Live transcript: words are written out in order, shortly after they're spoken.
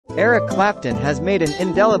Eric Clapton has made an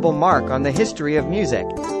indelible mark on the history of music.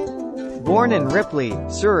 Born in Ripley,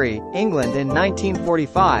 Surrey, England in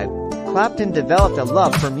 1945, Clapton developed a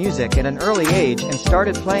love for music at an early age and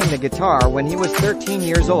started playing the guitar when he was 13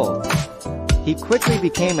 years old. He quickly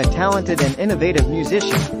became a talented and innovative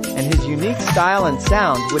musician, and his unique style and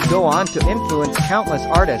sound would go on to influence countless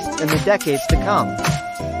artists in the decades to come.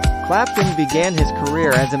 Clapton began his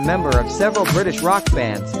career as a member of several British rock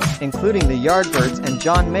bands, including the Yardbirds and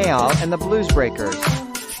John Mayall and the Bluesbreakers.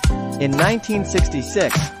 In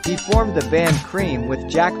 1966, he formed the band Cream with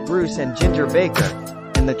Jack Bruce and Ginger Baker,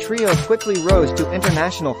 and the trio quickly rose to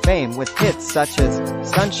international fame with hits such as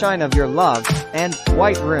Sunshine of Your Love and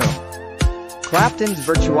White Room. Clapton's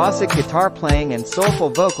virtuosic guitar playing and soulful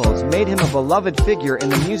vocals made him a beloved figure in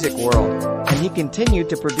the music world, and he continued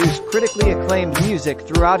to produce critically acclaimed music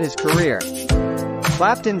throughout his career.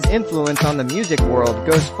 Clapton's influence on the music world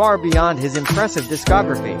goes far beyond his impressive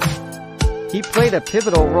discography. He played a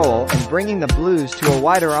pivotal role in bringing the blues to a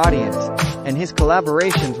wider audience, and his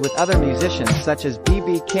collaborations with other musicians such as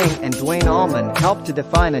B.B. King and Duane Allman helped to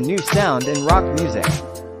define a new sound in rock music.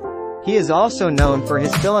 He is also known for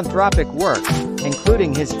his philanthropic work,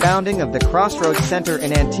 including his founding of the Crossroads Center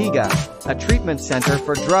in Antigua, a treatment center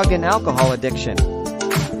for drug and alcohol addiction.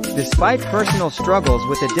 Despite personal struggles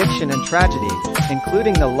with addiction and tragedy,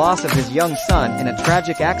 including the loss of his young son in a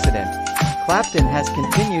tragic accident, Clapton has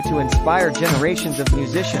continued to inspire generations of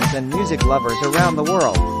musicians and music lovers around the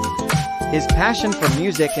world. His passion for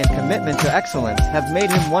music and commitment to excellence have made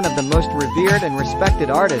him one of the most revered and respected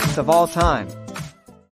artists of all time.